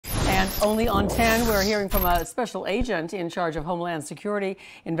And only on 10, we're hearing from a special agent in charge of Homeland Security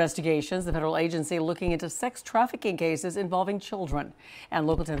investigations, the federal agency looking into sex trafficking cases involving children. And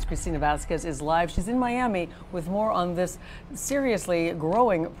Local 10's Christina Vasquez is live. She's in Miami with more on this seriously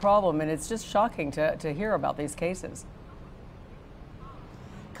growing problem, and it's just shocking to hear about these cases.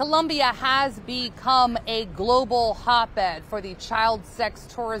 Colombia has become a global hotbed for the child sex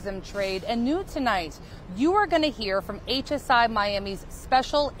tourism trade. And new tonight, you are going to hear from HSI Miami's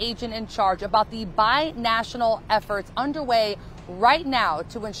special agent in charge about the binational efforts underway right now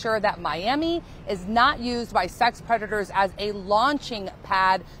to ensure that Miami is not used by sex predators as a launching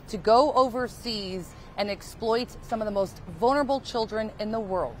pad to go overseas and exploit some of the most vulnerable children in the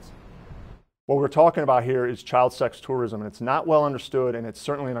world. What we're talking about here is child sex tourism, and it's not well understood, and it's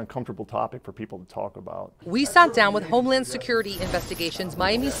certainly an uncomfortable topic for people to talk about. We sat down with Homeland Security Investigations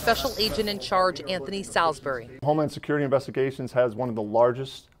Miami's special agent in charge, Anthony Salisbury. Homeland Security Investigations has one of the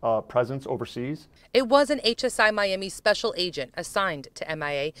largest presence overseas. It was an HSI Miami special agent assigned to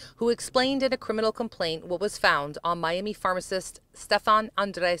MIA who explained in a criminal complaint what was found on Miami pharmacist Stefan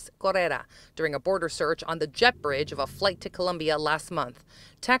Andres Correra during a border search on the jet bridge of a flight to Colombia last month.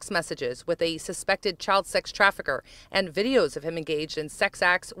 Text messages with a suspected child sex trafficker and videos of him engaged in sex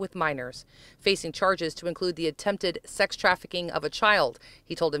acts with minors. Facing charges to include the attempted sex trafficking of a child,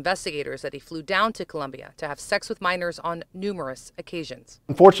 he told investigators that he flew down to Colombia to have sex with minors on numerous occasions.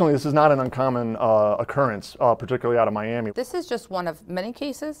 Unfortunately, this is not an uncommon occurrence, particularly out of Miami. This is just one of many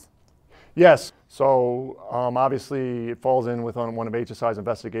cases? Yes. So obviously it falls in with one of HSI's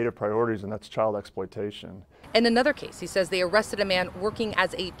investigative priorities, and that's child exploitation. In another case, he says they arrested a man working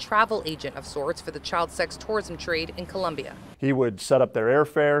as a travel agent of sorts for the child sex tourism trade in Colombia. He would set up their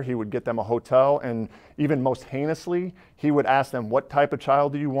airfare, he would get them a hotel, and even most heinously, he would ask them, what type of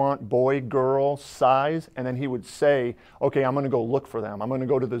child do you want, boy, girl, size? And then he would say, okay, I'm going to go look for them. I'm going to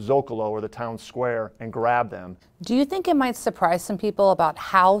go to the Zocalo or the town square and grab them. Do you think it might surprise some people about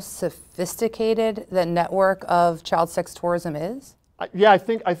how sophisticated the network of child sex tourism is? Yeah, I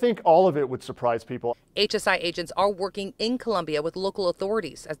think all of it would surprise people. HSI agents are working in Colombia with local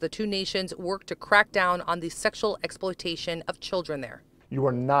authorities as the two nations work to crack down on the sexual exploitation of children there. You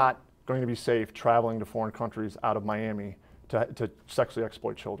are not going to be safe traveling to foreign countries out of Miami to sexually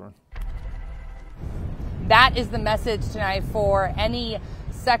exploit children. That is the message tonight for any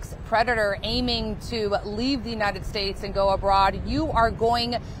sex predator aiming to leave the United States and go abroad. You are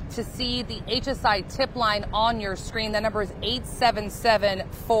going to see the HSI tip line on your screen. The number is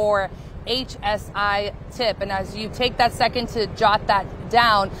 877-4HSI tip. And as you take that second to jot that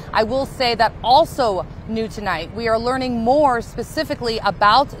down, I will say that also new tonight, we are learning more specifically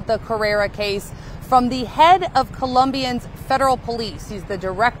about the Correra case from the head of Colombia's federal police. He's the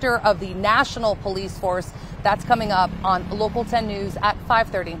director of the national police force. That's coming up on Local 10 News at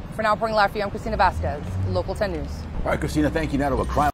 5:30. For now, reporting live for you, I'm Christina Vasquez, Local 10 News. All right, Christina, thank you. Now to a crime.